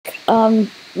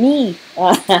Me.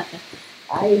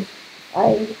 I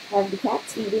I have the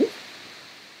cats feeding.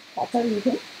 Cats are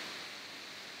eating,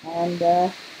 and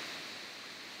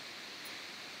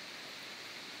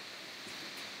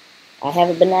I have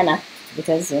a banana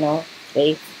because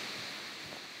they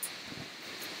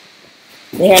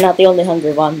they are not the only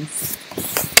hungry ones.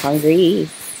 Hungry,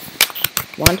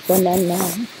 want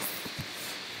banana.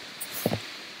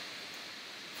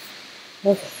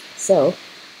 Okay, so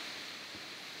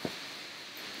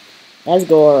let's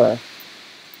go.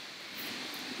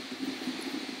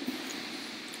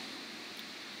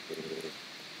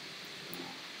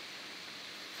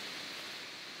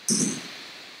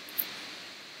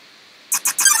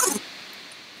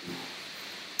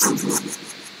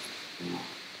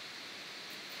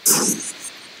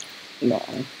 No.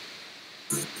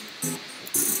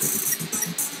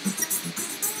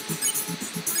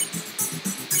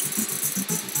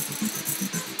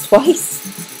 Twice?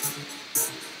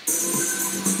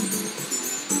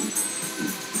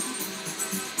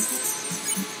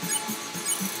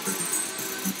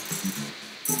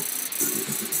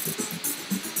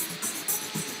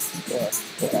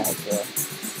 Yes, get out there.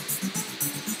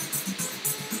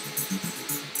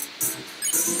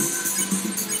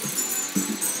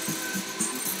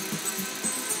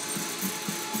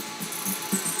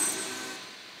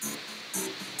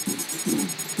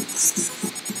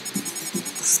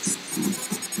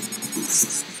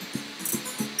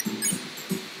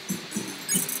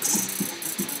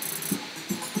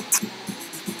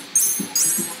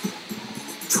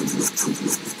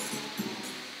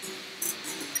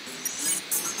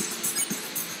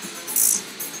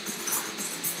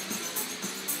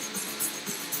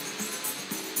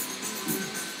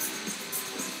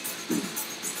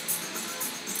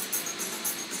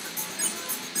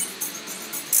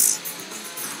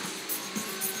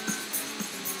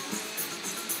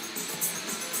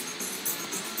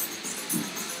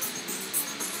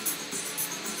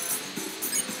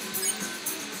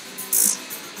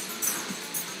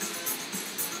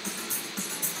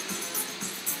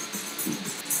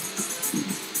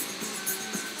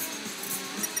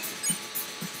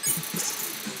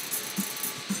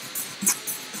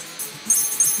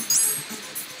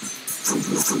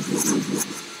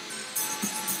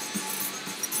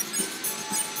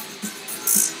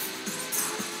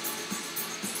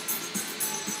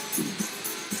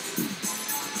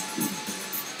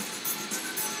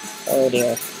 Oh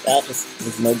dear, that just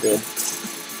was no good.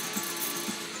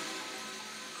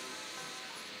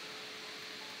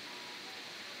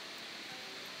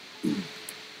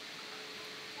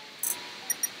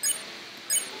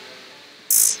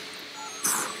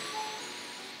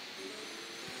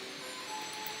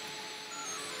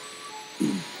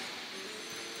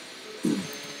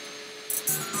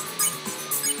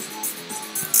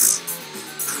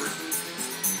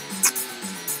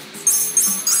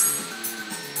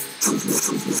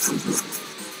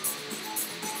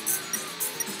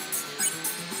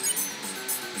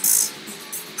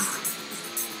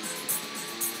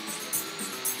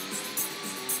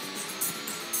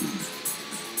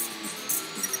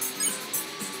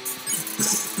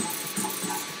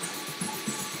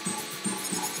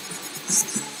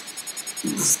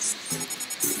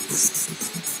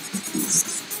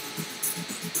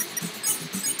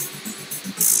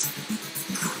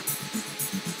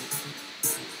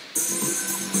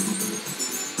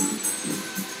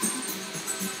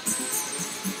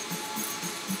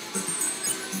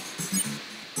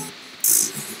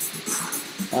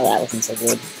 Oh, that wasn't so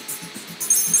good.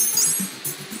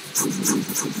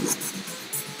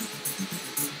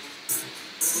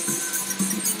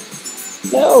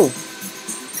 No!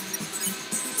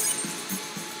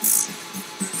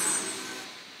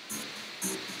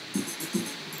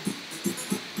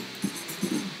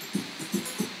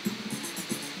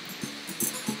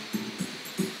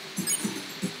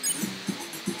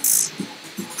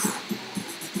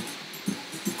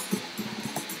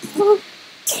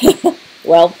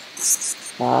 Well,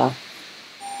 uh,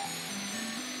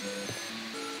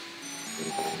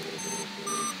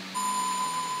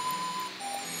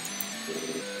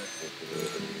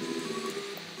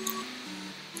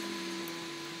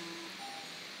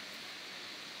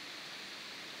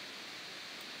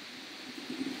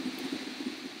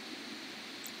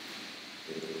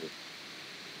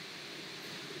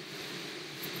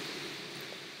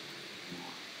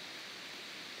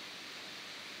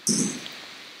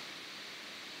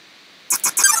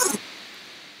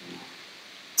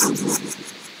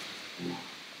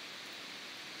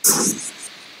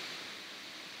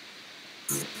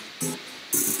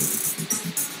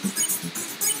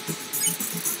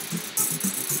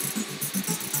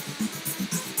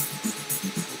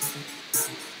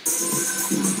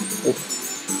 No!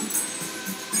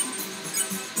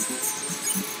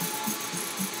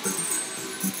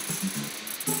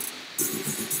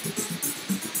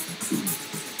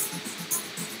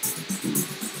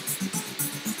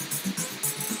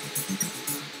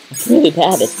 I'm really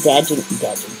bad at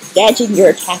dodging your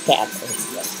attack atoms.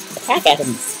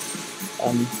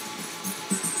 Um,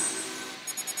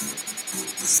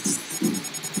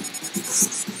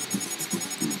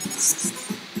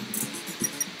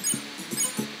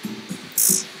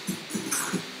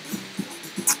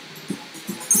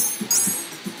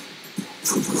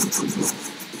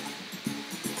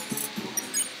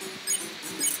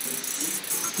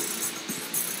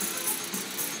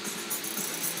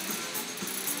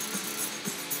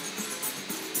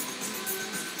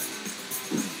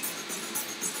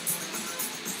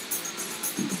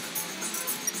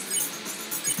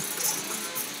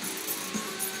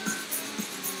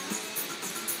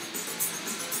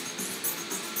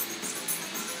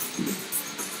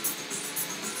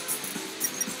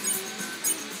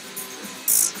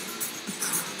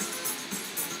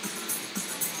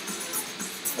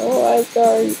 oh,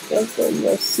 Asgard,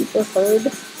 you're super hard.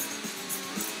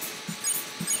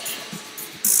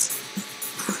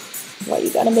 Why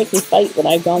you gotta make me fight when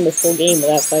I've gone this whole game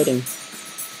without fighting?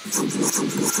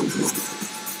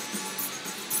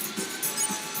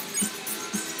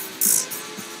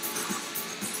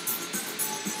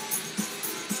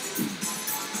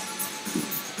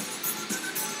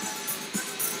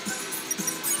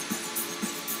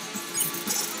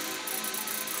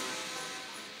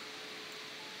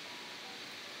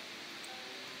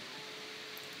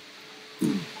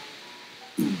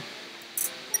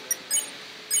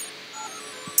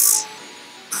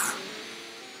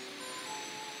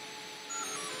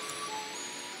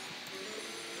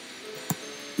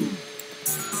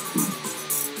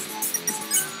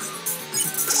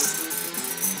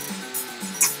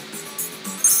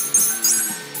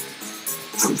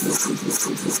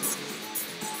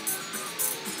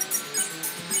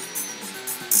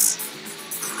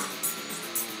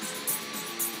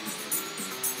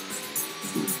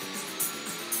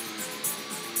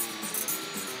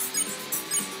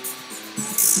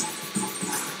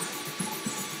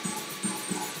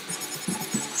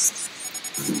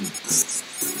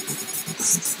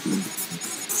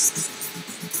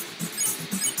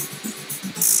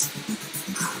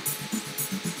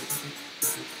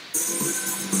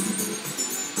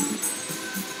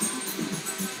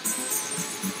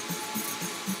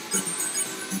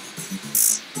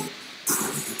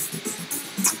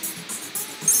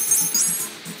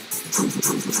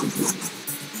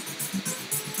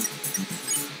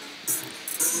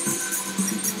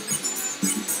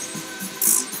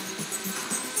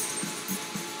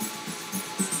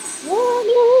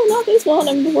 Oh no, not this one.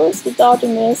 I'm the worst at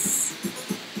dodging this.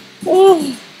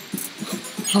 Oh,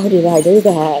 how did I do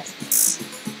that?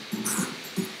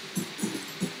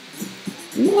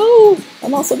 No,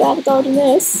 I'm also bad at dodging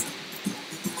this.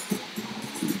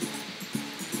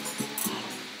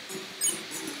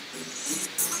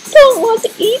 Don't want to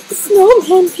eat the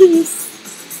snowman piece.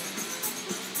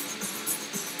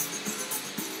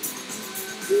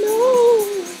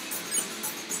 No.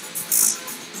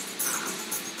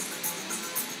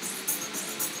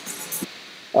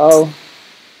 Oh.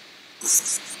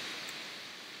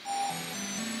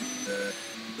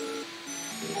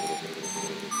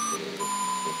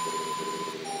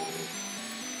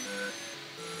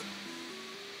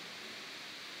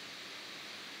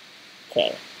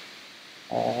 Okay.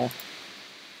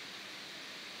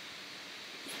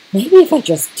 Maybe if I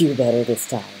just do better this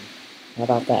time. How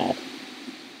about that?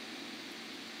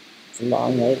 It's a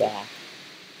long way back.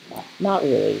 Not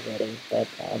really, but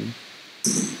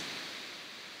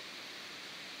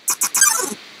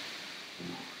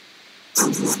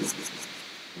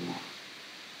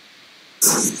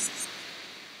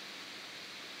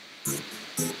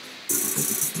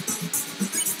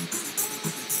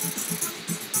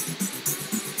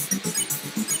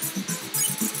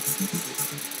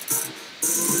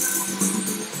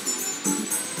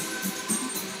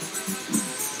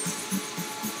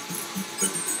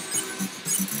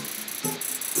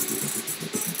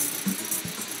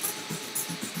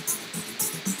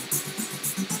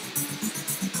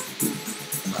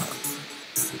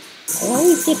I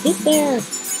always get hit there.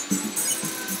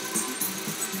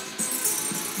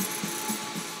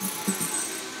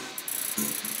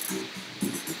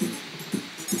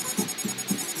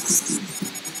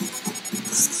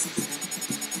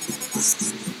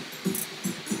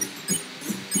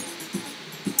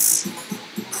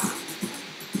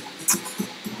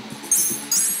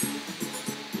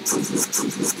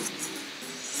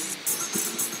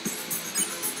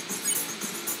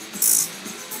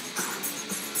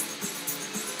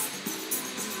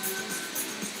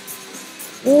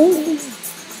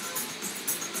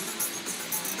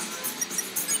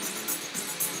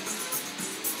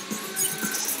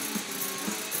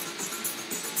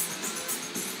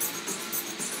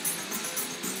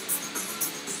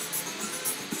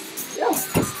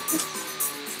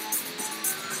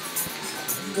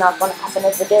 Not gonna happen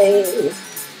every day.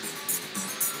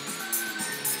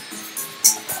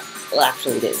 Well,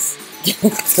 actually it is.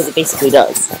 Because it basically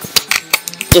does.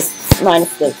 Just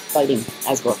minus the fighting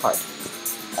Asgore part.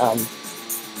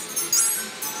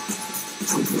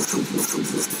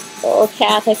 Oh,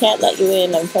 cat, I can't let you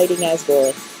in. I'm fighting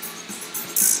Asgore.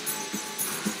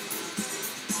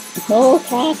 Oh,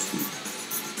 cat.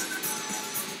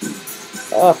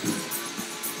 Oh.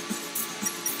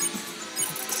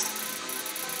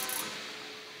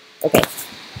 Okay,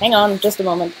 hang on just a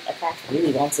moment. A cat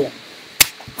really wants in.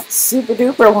 Super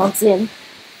duper wants in.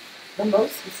 The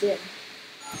most is in.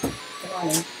 Come on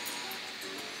in.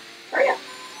 Hurry up.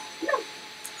 No.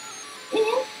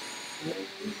 In. Here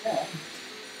you go.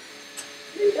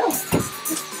 Here you go.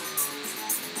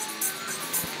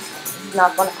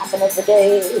 Not gonna happen every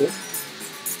day.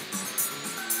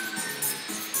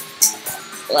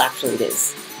 Well, actually it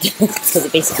is. Because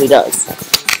it basically does.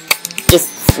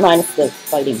 Just minus the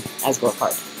fighting Asgore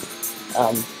part.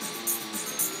 Oh.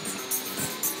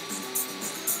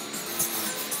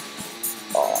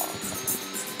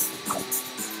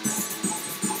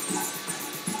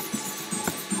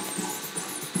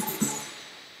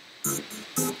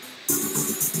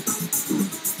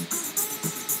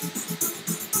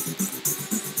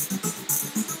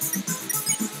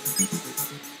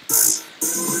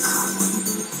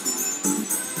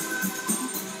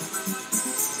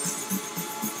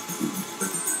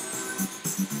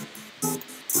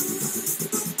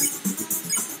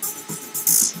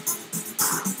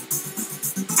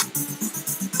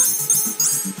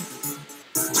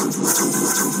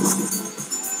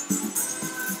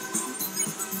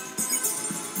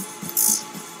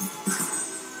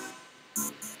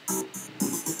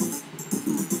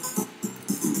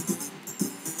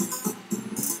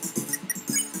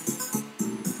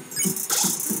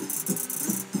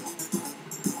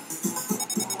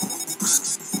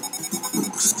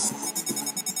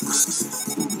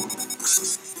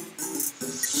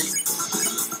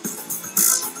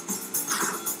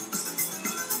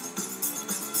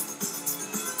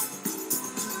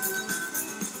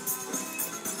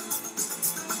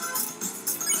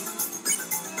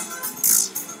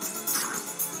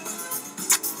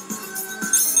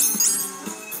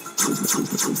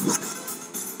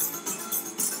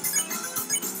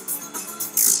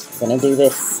 Gonna do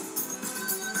this.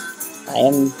 I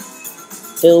am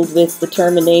filled with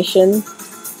determination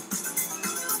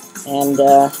and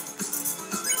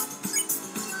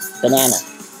banana.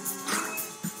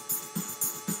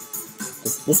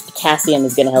 This potassium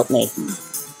is gonna help me.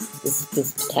 This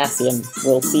potassium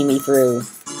will see me through,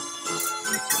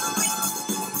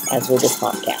 as will this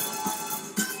hot cat.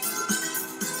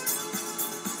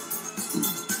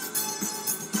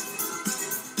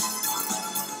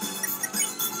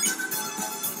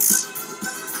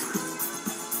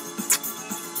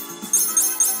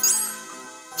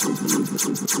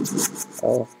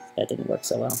 Oh, that didn't work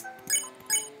so well.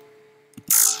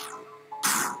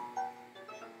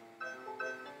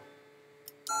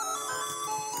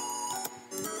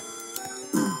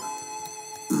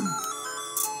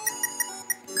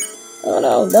 Oh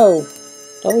no, no!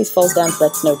 It always falls down to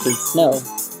that snow piece. No.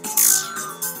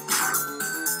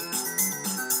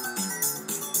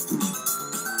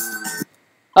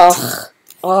 Ugh.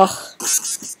 Ugh.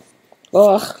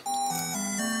 Ugh.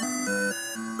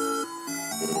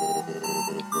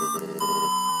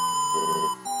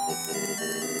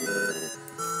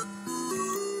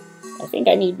 I think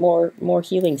I need more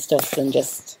healing stuff than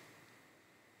just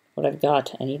what I've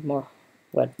got. I need more,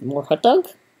 more hot dog?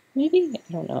 Maybe?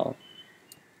 I don't know.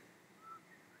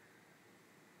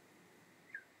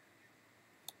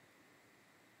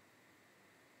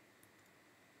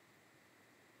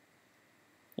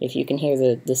 If you can hear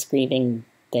the screaming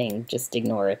thing, just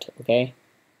ignore it, okay?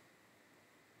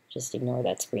 Just ignore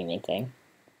that screaming thing.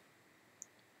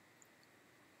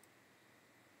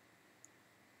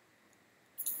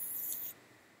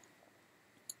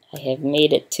 I have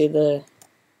made it to the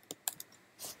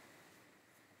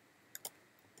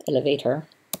elevator.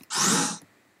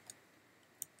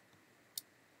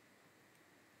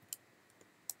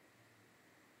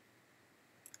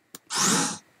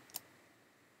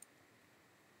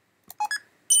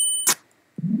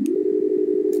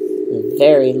 A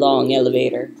very long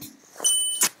elevator.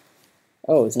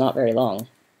 Oh, it's not very long.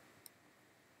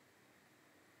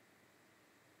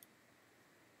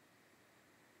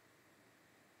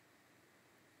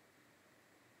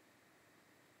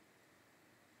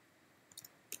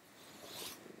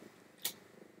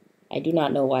 I do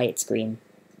not know why it's green.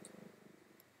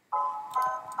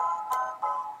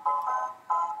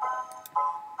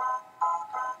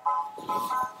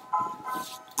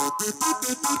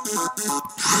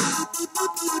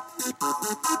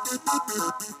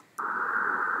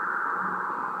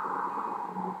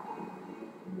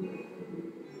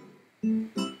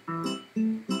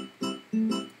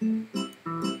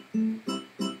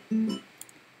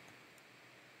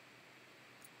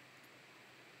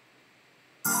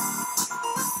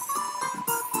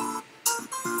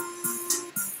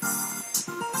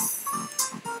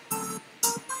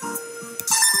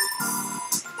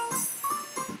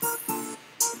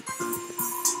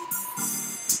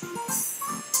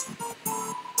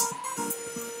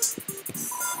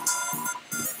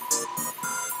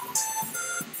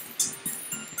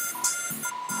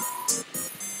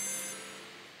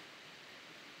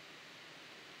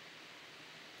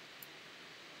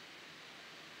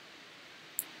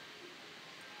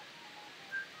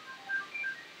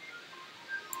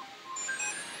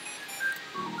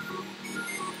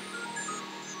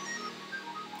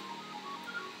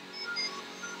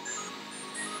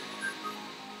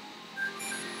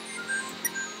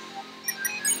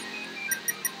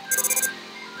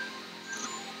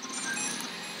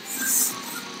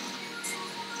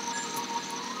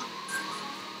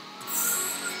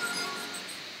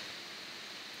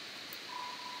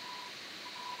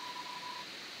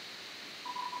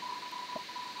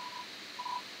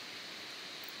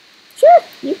 Sure,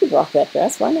 you could rock that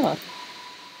dress. Why not?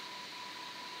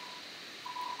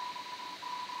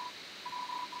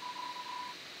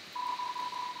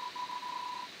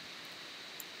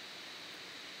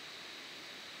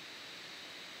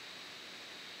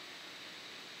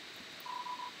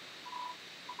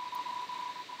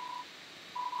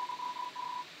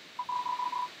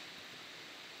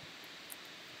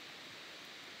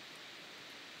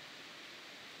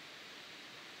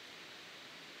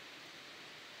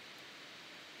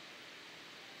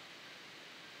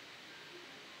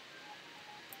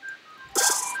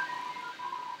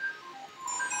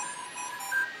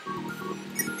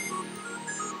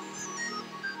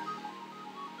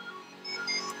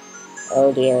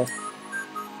 Oh dear.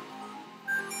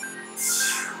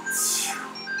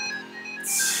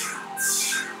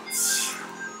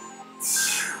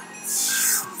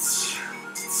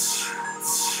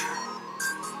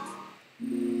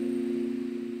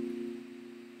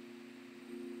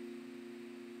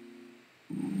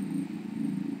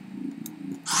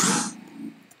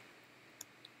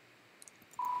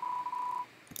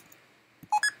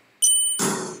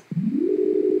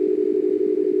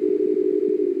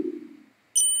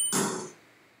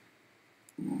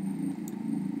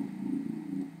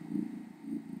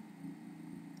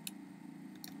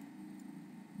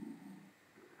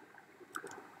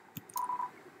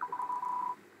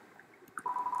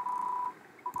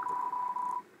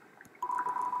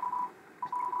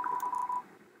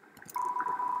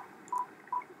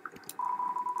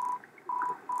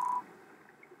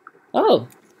 Oh,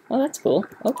 well, that's cool.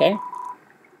 Okay.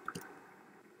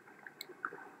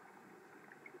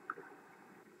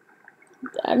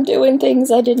 I'm doing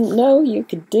things I didn't know you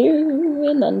could do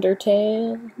in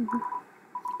Undertale.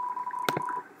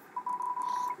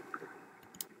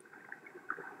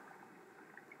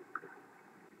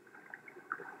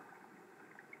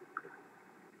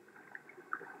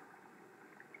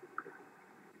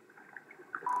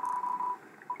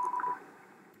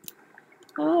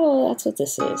 Oh, that's what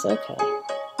this is. Okay.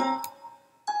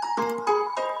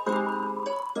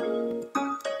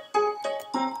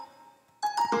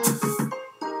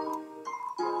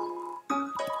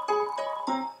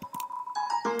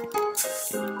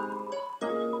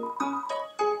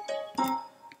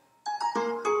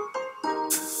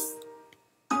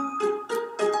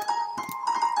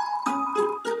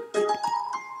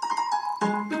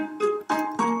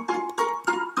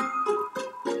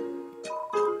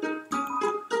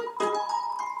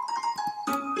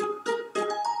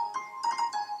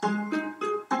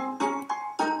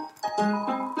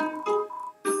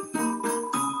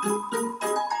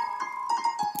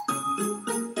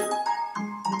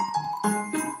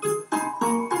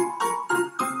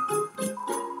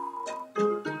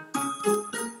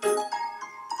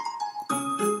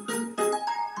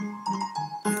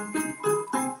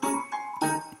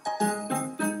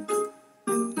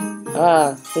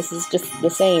 Ah, this is just the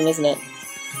same, isn't it?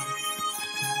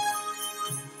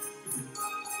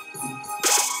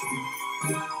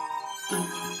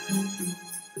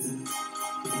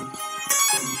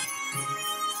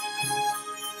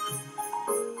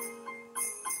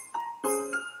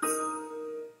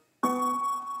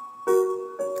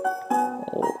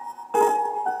 Oh,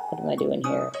 what am do in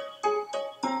here?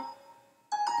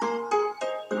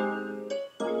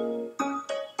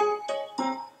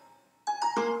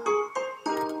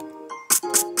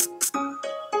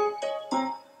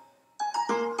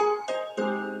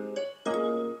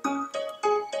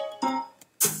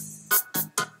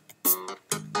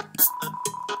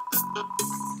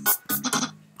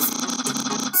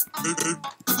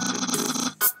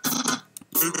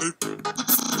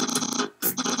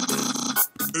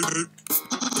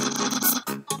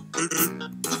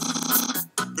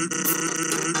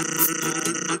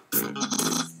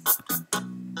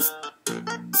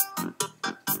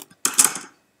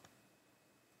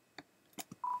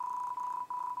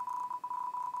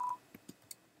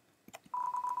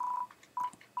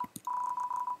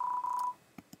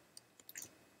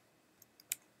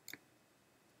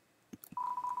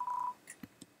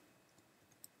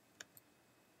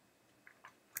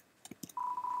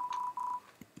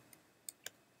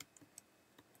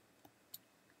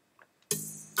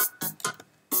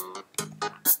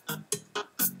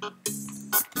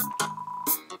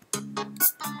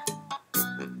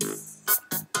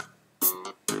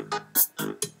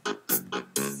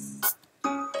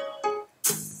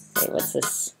 Wait, what's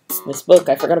this? This book.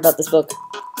 I forgot about this book.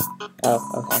 Oh,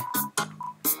 okay.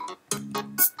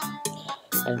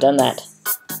 I've done that.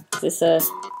 Is this a...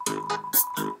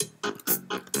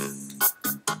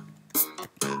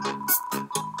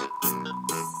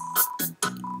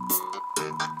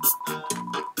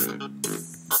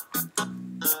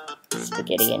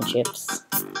 spaghetti and chips.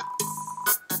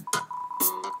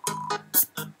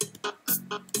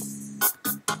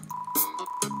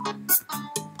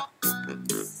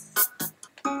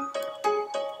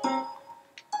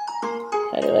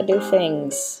 How do I do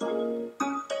things?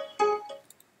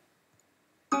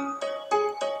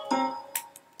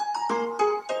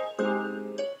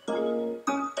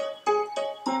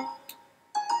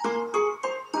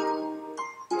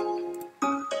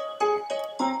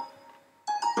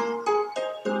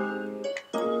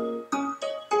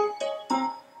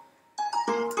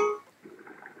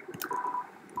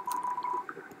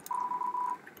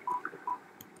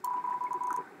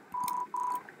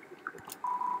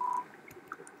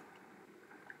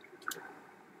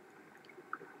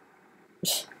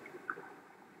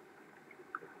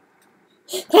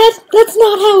 That's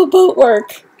not how a boat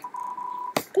works.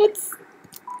 That's...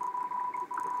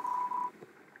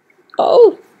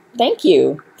 Oh, thank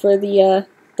you for the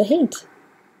hint.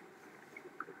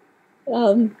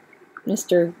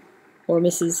 Mr. or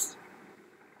Mrs.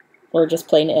 or just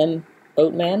plain M.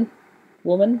 Boatman?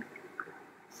 Woman?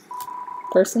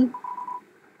 Person?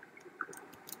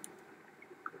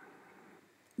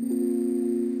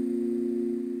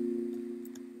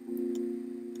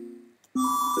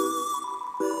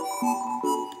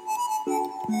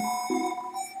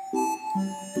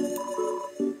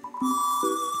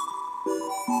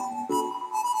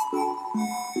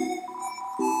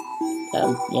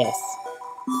 Yes.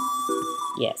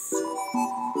 Yes.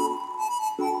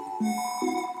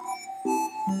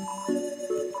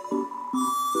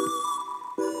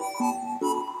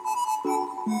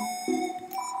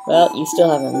 Well, you still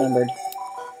haven't remembered.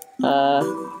 Can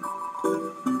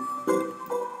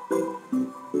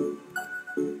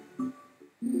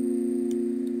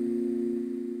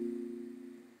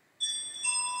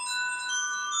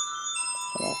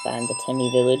I find the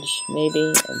Temmie village, maybe,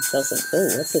 and sell some...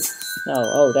 Oh, what's this? No,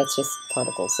 oh, that's just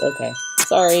particles. Okay.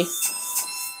 Sorry.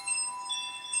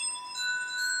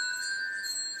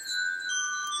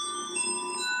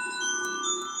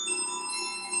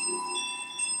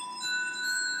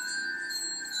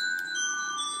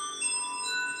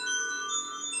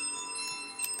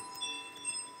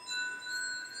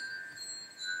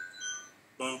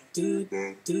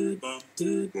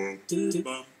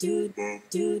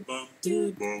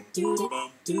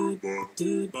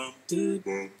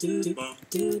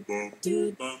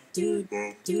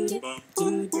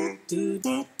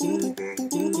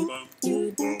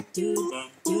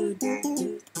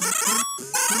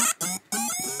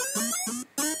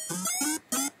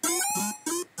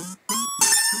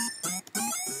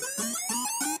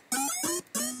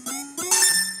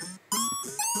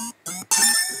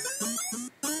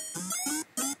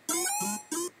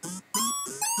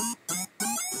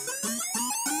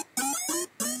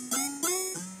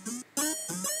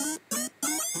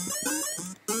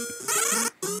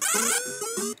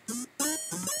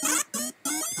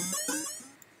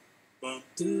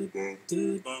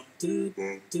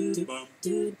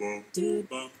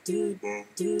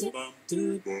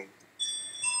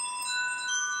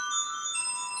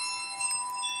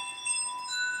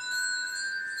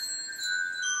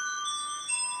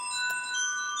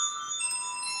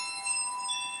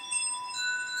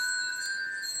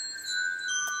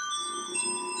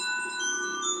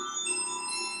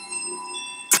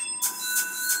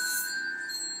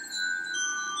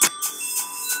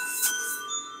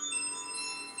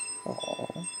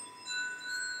 Okay.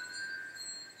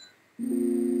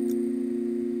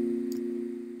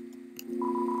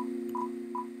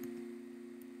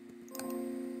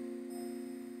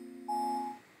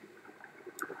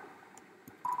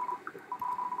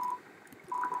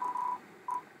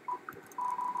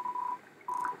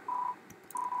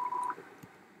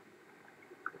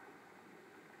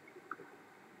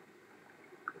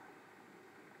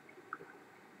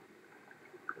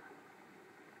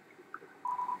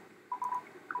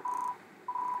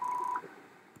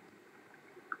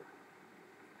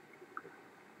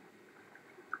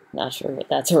 Not sure what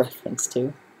that's a reference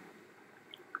to.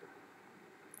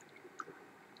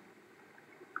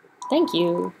 Thank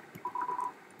you.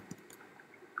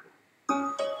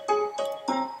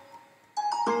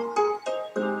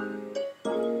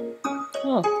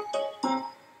 Oh.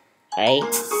 Hey.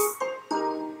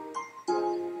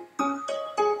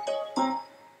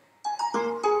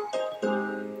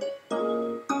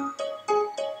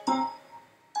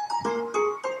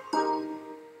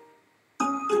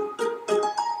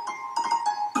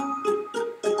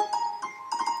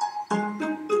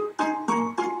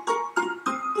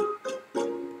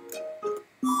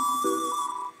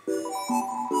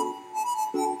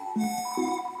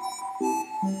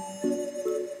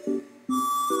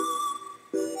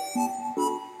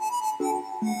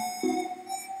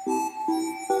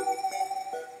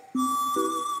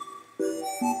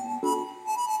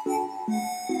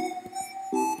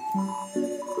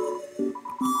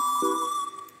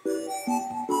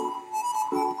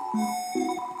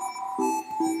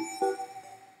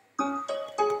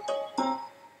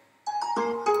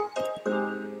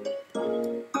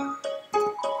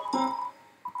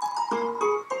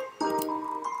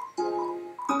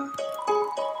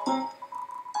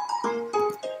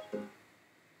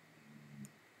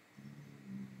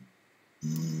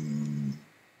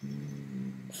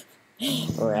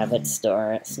 Rabbit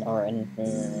snoring.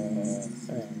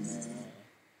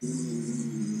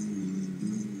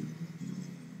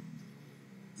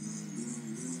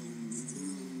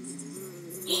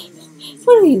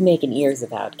 What are you making ears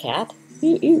about, cat?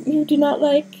 You do not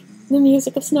like the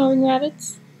music of snoring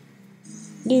rabbits?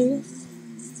 Do you?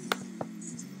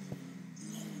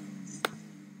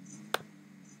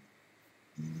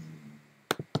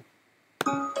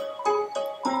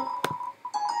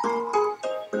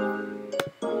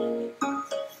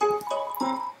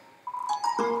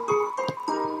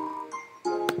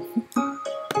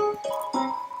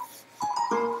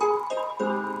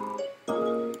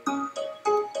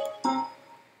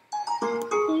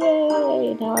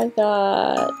 Yay! Now I've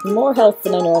got more health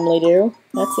than I normally do.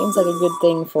 That seems like a good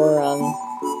thing for,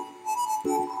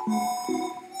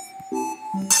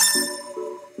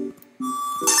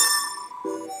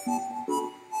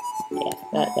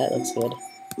 yeah, that looks good.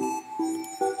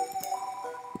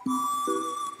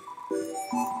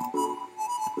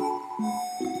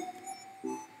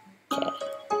 Okay,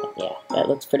 yeah, that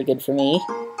looks pretty good for me.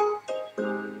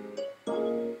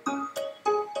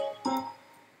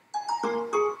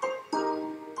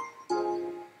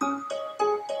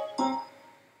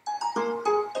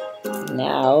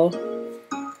 Now,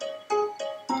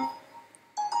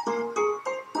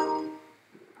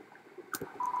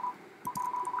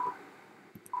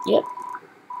 yep,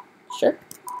 sure.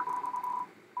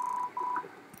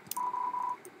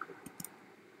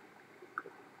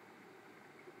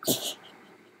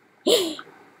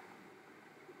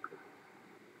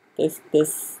 This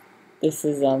is,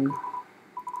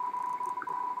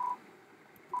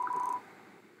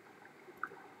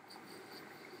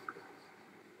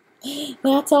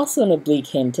 that's also an oblique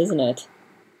hint, isn't it?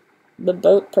 The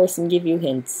boat person give you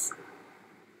hints.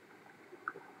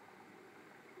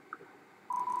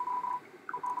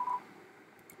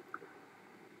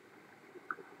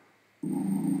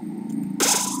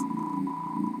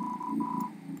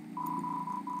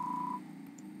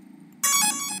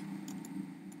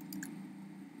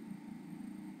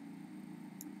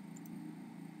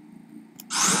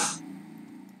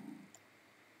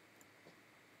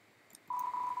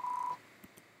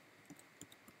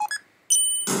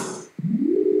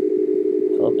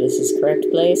 Hope this is correct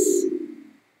place.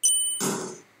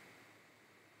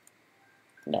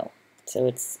 No. So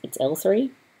it's L3?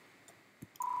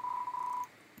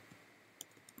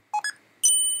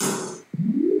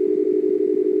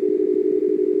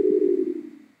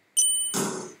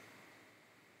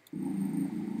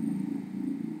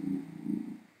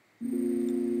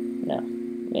 No.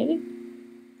 Maybe?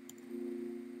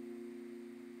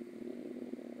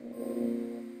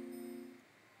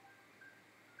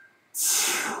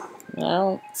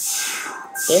 Well,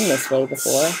 been this way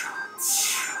before.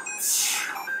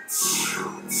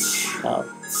 Oh.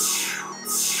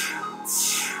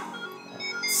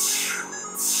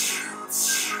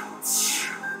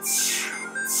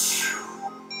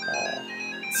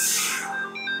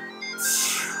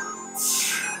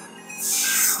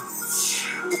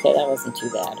 Okay, that wasn't too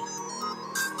bad.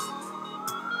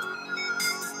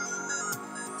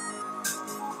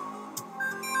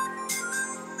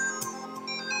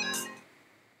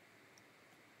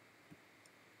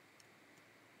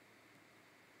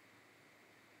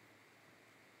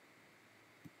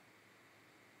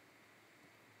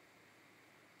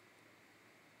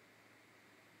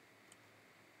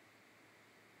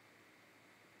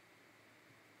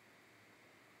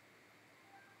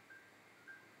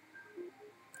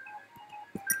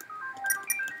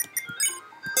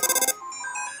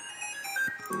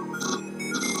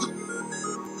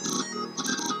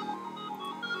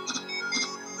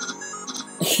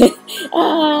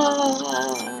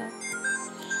 Ah!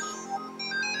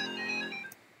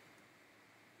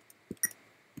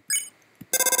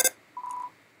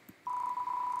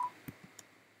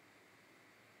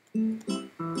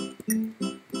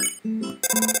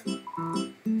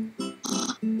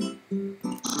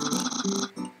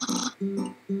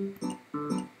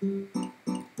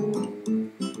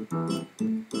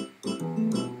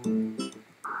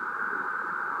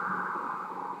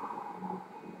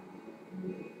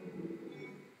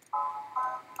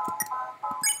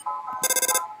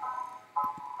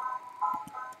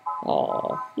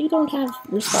 Oh, you don't have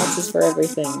responses for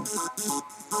everything.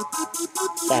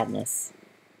 Sadness.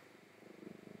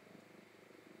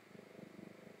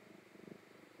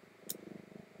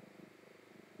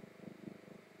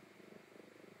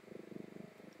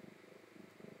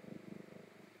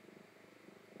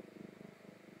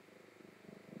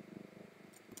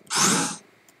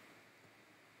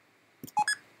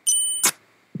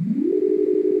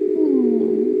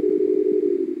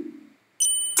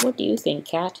 What do you think,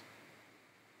 Cat?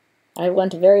 I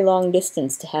went a very long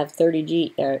distance to have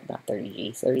 30G, not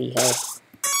 30G, 30 health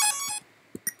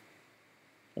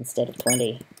instead of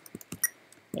 20,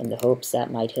 in the hopes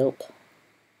that might help.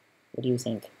 What do you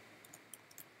think?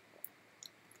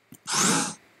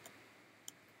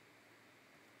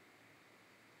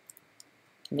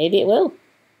 Maybe it will.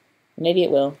 Maybe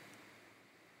it will.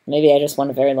 Maybe I just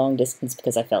went a very long distance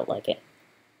because I felt like it.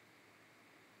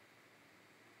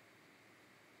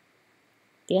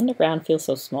 The underground feels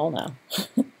so small now.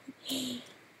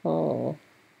 Oh.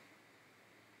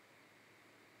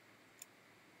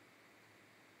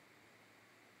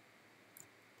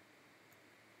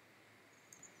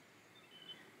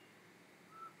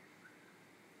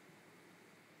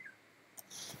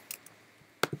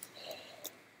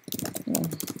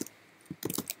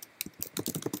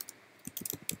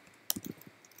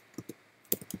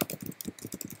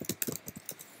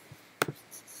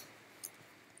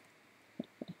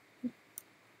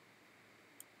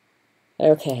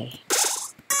 Okay.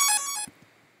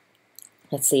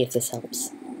 Let's see if this helps.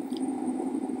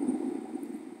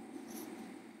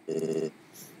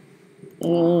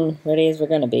 Ready as we're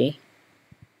gonna be.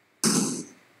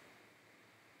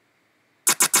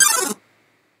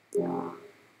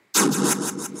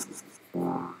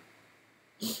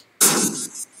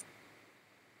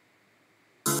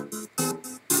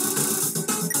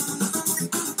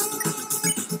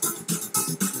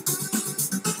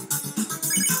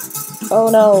 Oh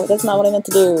no, that's not what I meant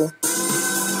to do.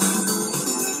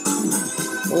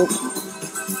 Oop.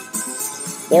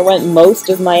 There went most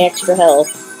of my extra health.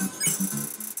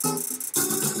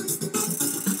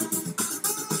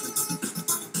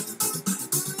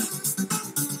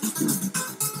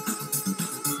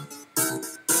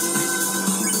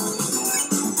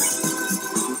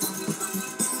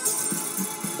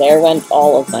 There went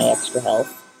all of my extra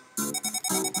health.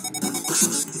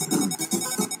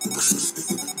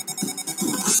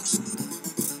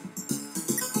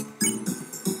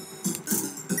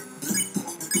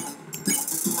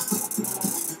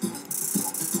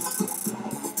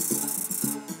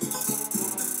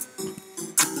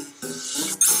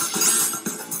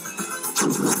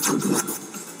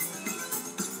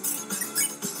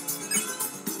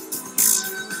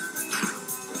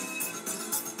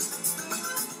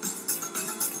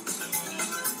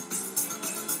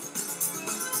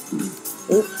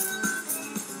 Oop.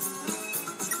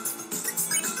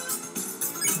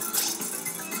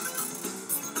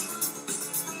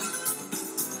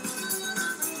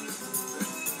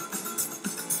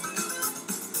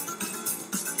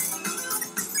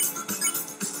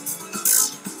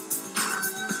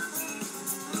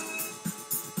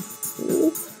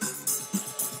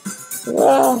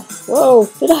 Whoa,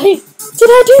 did I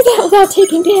do that without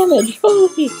taking damage?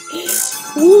 Holy.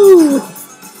 Woo!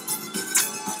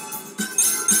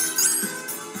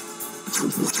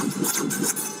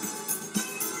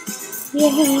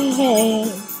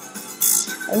 Yay!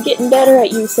 I'm getting better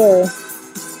at you, sir.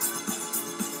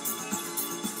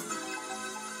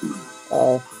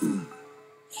 Oh.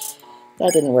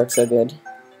 That didn't work so good.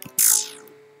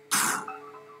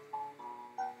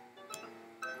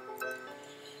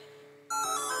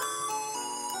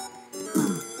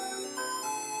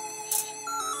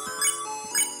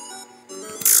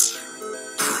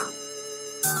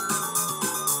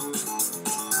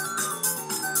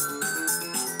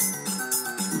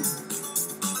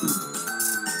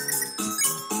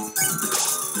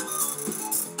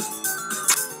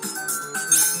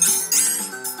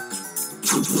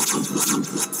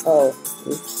 Oh,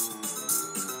 oops.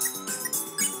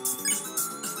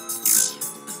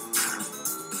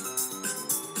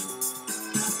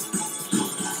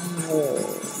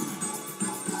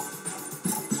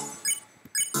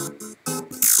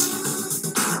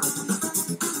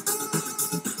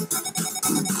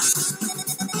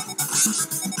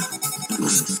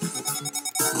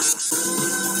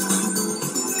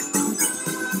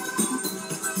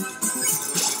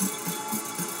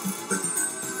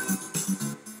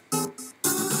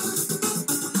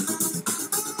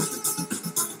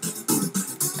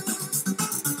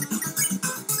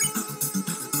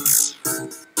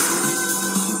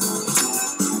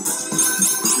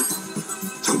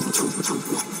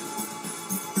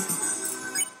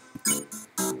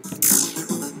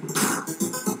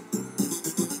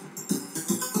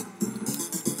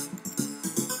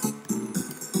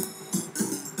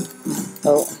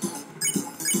 Oh.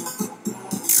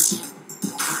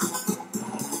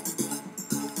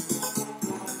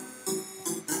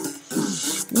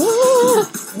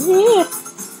 Yeah.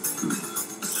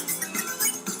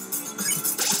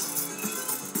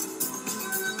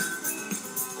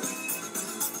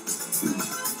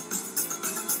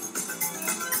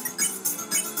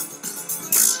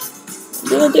 I'm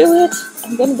gonna do it.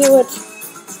 I'm gonna do it.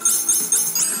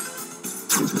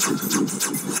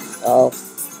 Oh.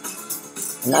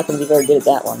 I'm not gonna be very good at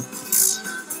that one.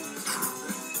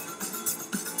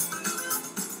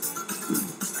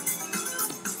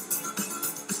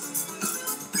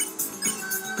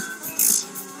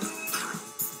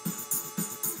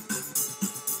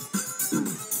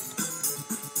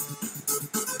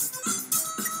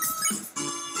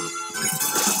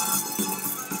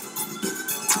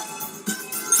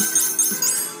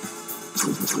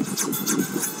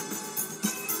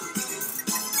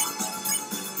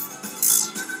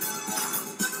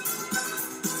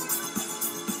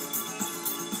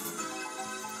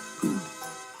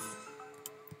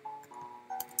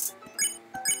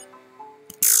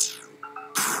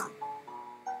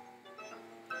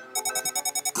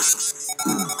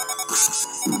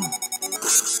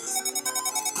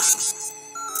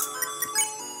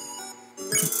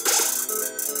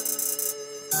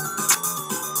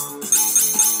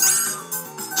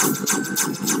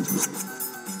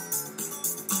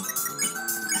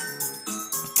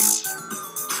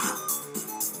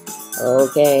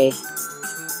 Okay.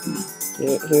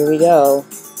 Here we go.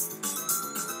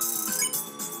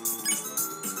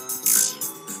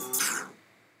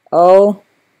 Oh.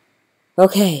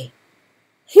 Okay.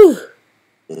 Phew.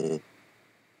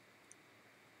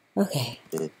 Okay.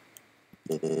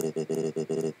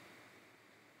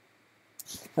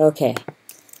 Okay.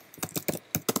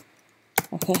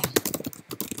 Okay.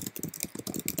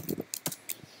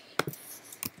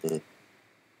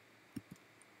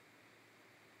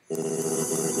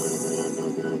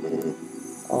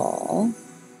 Oh.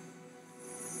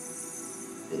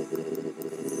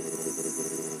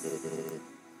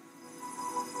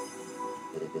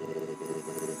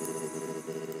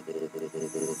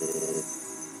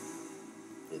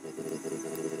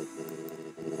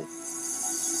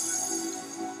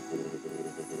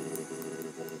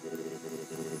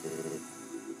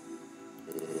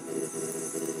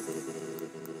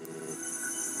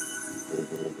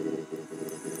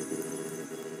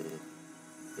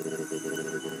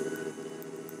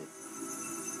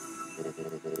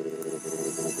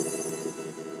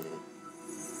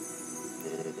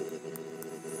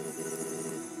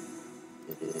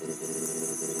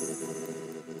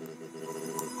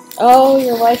 Oh,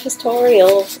 your wife is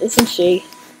Toriel, isn't she?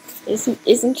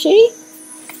 Isn't she?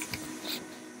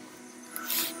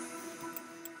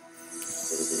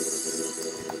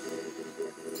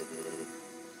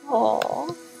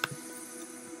 Oh.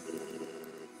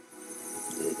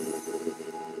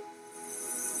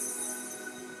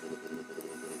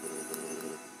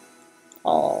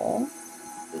 Oh.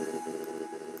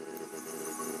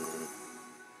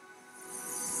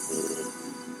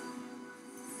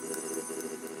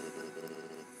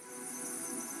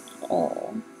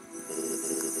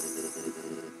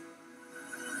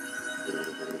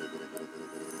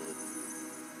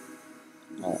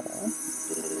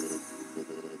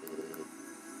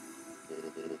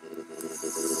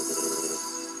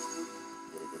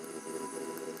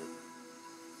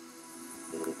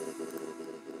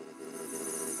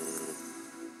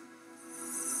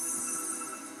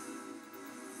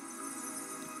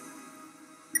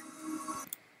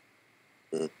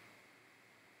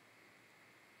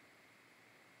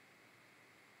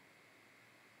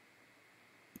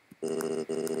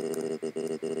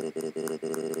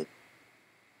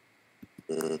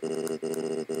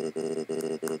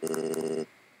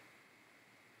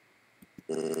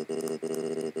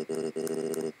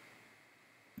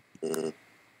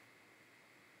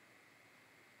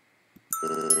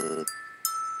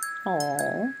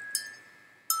 Aww.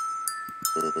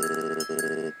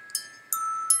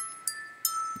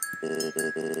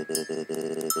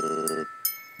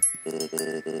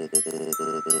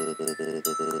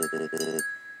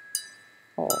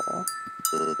 Aww.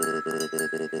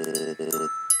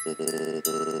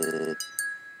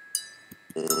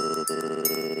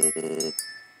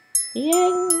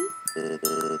 Yay!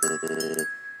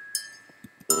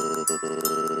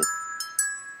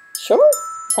 Sure,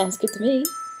 sounds good to me.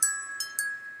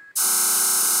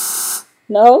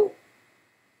 No?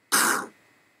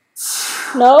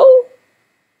 No?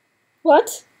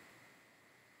 What?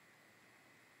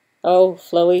 Oh,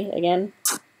 flowy again?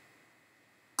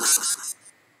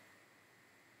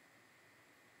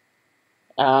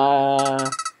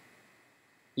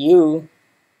 You.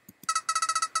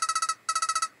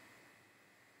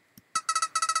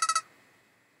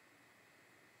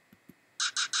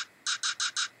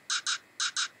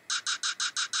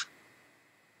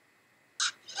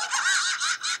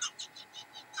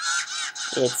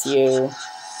 It's you.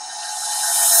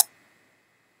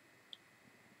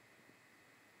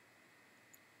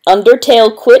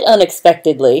 Undertale quit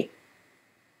unexpectedly.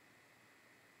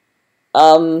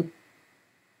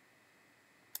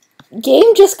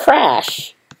 Game just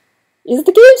crash. Is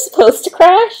the game supposed to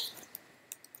crash?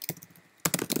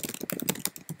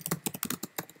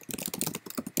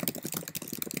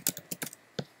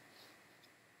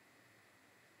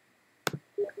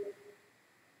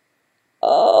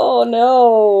 Oh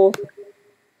no.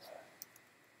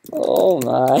 Oh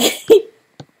my.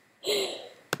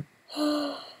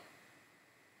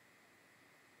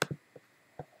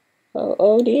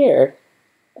 Oh dear.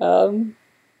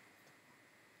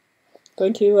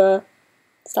 Going to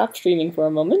stop streaming for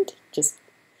a moment. Just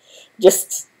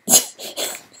just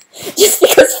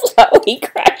because Flowey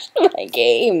crashed my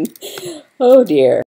game. Oh dear.